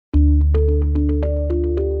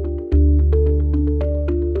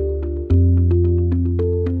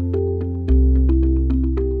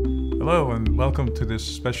welcome to this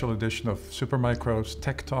special edition of Supermicro's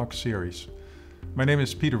Tech Talk series. My name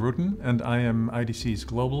is Peter Rutten and I am IDC's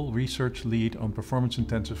Global Research Lead on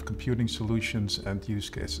Performance-Intensive Computing Solutions and Use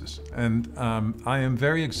Cases. And I am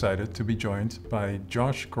very excited to be joined by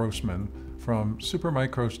Josh Grossman from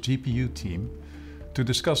Supermicro's GPU team to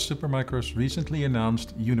discuss Supermicro's recently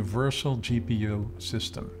announced Universal GPU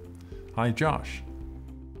system. Hi, Josh.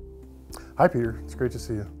 Hi, Peter. It's great to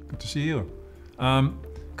see you. Good to see you.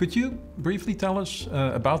 Could you briefly tell us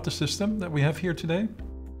about the system that we have here today?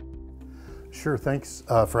 Sure, thanks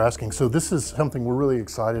for asking. So this is something we're really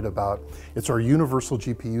excited about. It's our Universal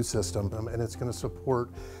GPU system, and it's going to support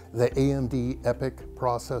the AMD EPYC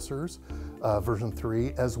processors, version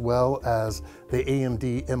 3, as well as the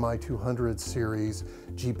AMD MI200 series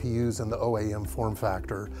GPUs in the OAM form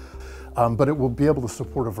factor. But it will be able to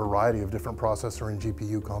support a variety of different processor and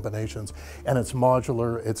GPU combinations. And it's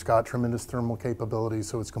modular, it's got tremendous thermal capability,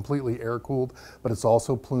 so it's completely air-cooled, but it's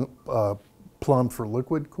also plumbed for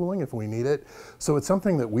liquid cooling if we need it. So it's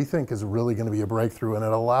something that we think is really going to be a breakthrough, and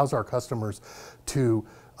it allows our customers to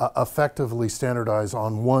effectively standardize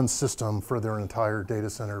on one system for their entire data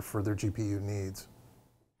center for their GPU needs.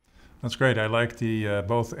 That's great. I like the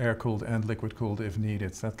both air-cooled and liquid-cooled if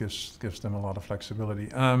needed. That gives them a lot of flexibility.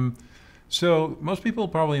 So most people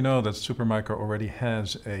probably know that Supermicro already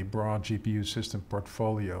has a broad GPU system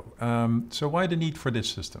portfolio. So why the need for this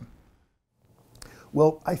system?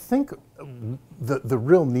 Well, I think the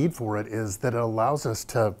real need for it is that it allows us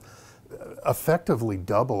to effectively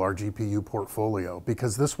double our GPU portfolio,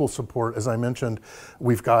 because this will support, as I mentioned,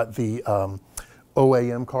 we've got the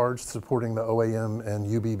OAM cards supporting the OAM and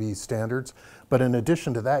UBB standards. But in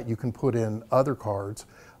addition to that, you can put in other cards,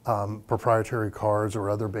 proprietary cards or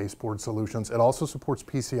other baseboard solutions. It also supports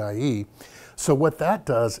PCIe. So what that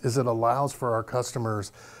does is it allows for our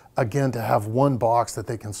customers, again, to have one box that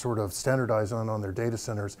they can sort of standardize on their data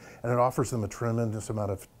centers, and it offers them a tremendous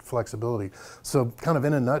amount of flexibility. So kind of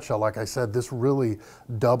in a nutshell, like I said, this really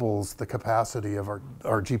doubles the capacity of our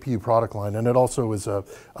GPU product line, and it also is a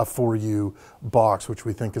 4U box, which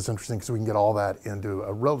we think is interesting because we can get all that into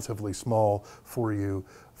a relatively small 4U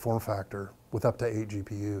form factor with up to 8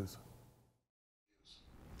 GPUs.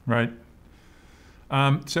 Right.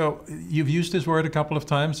 So you've used this word a couple of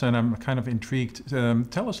times, and I'm kind of intrigued.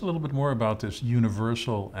 Tell us a little bit more about this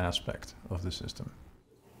universal aspect of the system.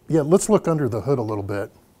 Yeah, let's look under the hood a little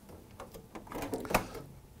bit.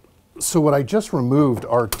 So what I just removed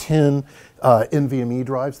are 10 NVMe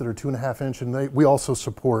drives that are 2.5 inch, and we also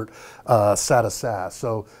support SATA SAS.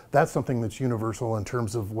 So that's something that's universal in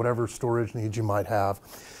terms of whatever storage needs you might have.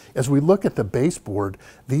 As we look at the baseboard,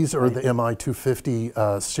 these are the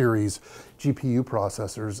MI250 series GPU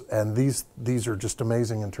processors, and these are just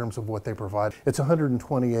amazing in terms of what they provide. It's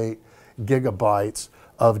 128 gigabytes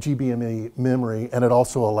of GBME memory, and it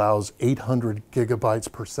also allows 800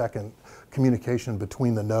 gigabytes per second communication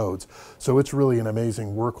between the nodes. So it's really an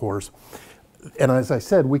amazing workhorse. And as I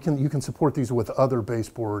said, you can support these with other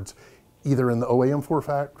baseboards, either in the OAM form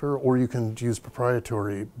factor, or you can use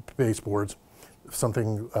proprietary baseboards,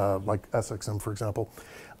 something like SXM, for example.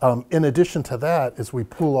 In addition to that, as we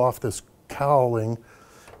pull off this cowling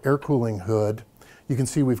air cooling hood, you can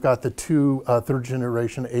see we've got the two third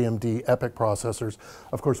generation AMD EPYC processors.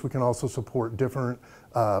 Of course, we can also support different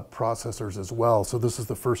processors as well. So this is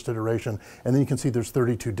the first iteration. And then you can see there's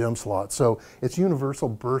 32 DIMM slots. So it's universal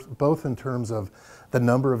both in terms of the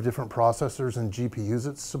number of different processors and GPUs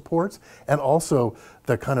it supports, and also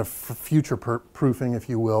the kind of future proofing, if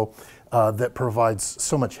you will, that provides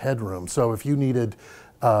so much headroom. So if you needed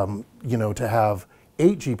to have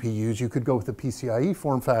 8 GPUs, you could go with the PCIe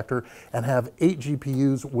form factor and have 8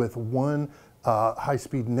 GPUs with one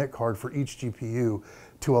high-speed NIC card for each GPU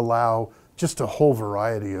to allow just a whole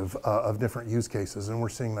variety of different use cases, and we're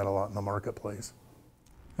seeing that a lot in the marketplace.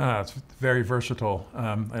 It's very versatile.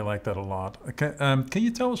 I like that a lot. Can you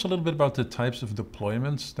tell us a little bit about the types of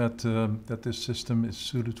deployments that this system is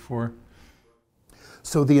suited for?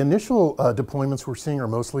 So the initial deployments we're seeing are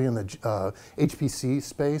mostly in the HPC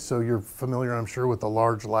space. So you're familiar, I'm sure, with the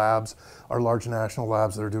large labs, our large national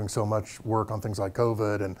labs that are doing so much work on things like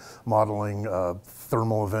COVID and modeling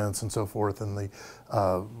thermal events and so forth, and the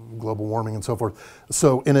global warming and so forth.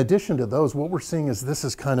 So in addition to those, what we're seeing is this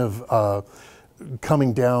is kind of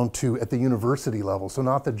coming down to at the university level. So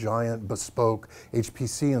not the giant bespoke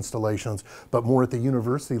HPC installations, but more at the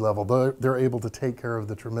university level. They're able to take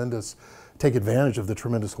advantage of the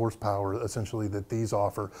tremendous horsepower essentially that these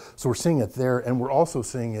offer. So we're seeing it there, and we're also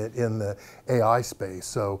seeing it in the AI space.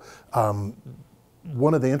 So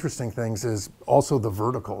one of the interesting things is also the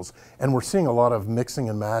verticals, and we're seeing a lot of mixing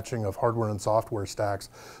and matching of hardware and software stacks.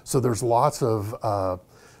 So there's lots of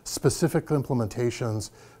specific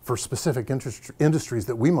implementations for specific industries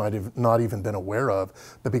that we might have not even been aware of,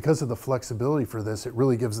 but because of the flexibility for this, it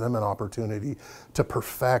really gives them an opportunity to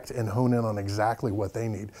perfect and hone in on exactly what they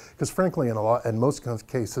need. Because frankly, in most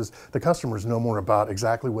cases, the customers know more about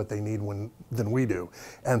exactly what they need than we do.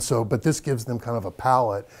 And so, but this gives them kind of a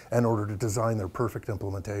palette in order to design their perfect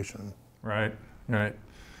implementation. Right, right.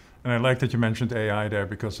 And I like that you mentioned AI there,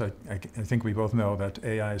 because I think we both know that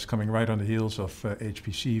AI is coming right on the heels of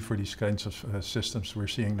HPC for these kinds of systems. We're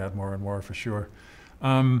seeing that more and more for sure.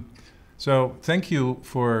 So thank you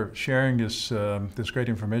for sharing this this great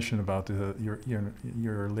information about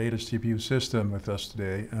your latest GPU system with us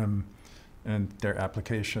today, and their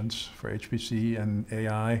applications for HPC and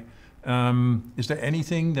AI. Is there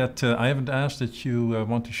anything that I haven't asked that you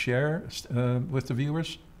want to share with the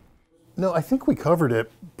viewers? No, I think we covered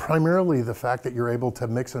it. Primarily the fact that you're able to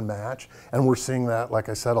mix and match, and we're seeing that, like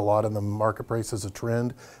I said, a lot in the marketplace as a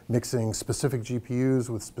trend, mixing specific GPUs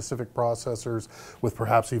with specific processors, with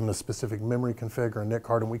perhaps even a specific memory config or a NIC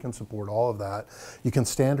card, and we can support all of that. You can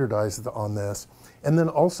standardize on this. And then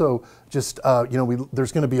also just,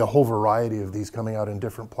 there's going to be a whole variety of these coming out in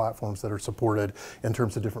different platforms that are supported in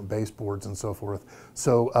terms of different baseboards and so forth.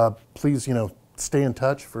 So please, stay in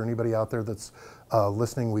touch. For anybody out there that's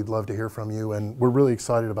listening, we'd love to hear from you, and we're really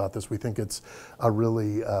excited about this. We think it's a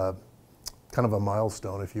really kind of a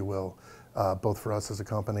milestone, if you will, both for us as a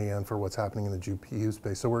company and for what's happening in the GPU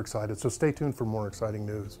space. So we're excited. So stay tuned for more exciting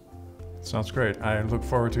news. Sounds great. I look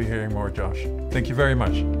forward to hearing more, Josh. Thank you very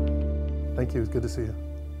much. Thank you. It's good to see you.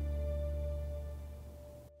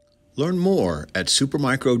 Learn more at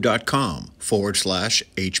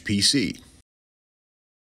supermicro.com/HPC.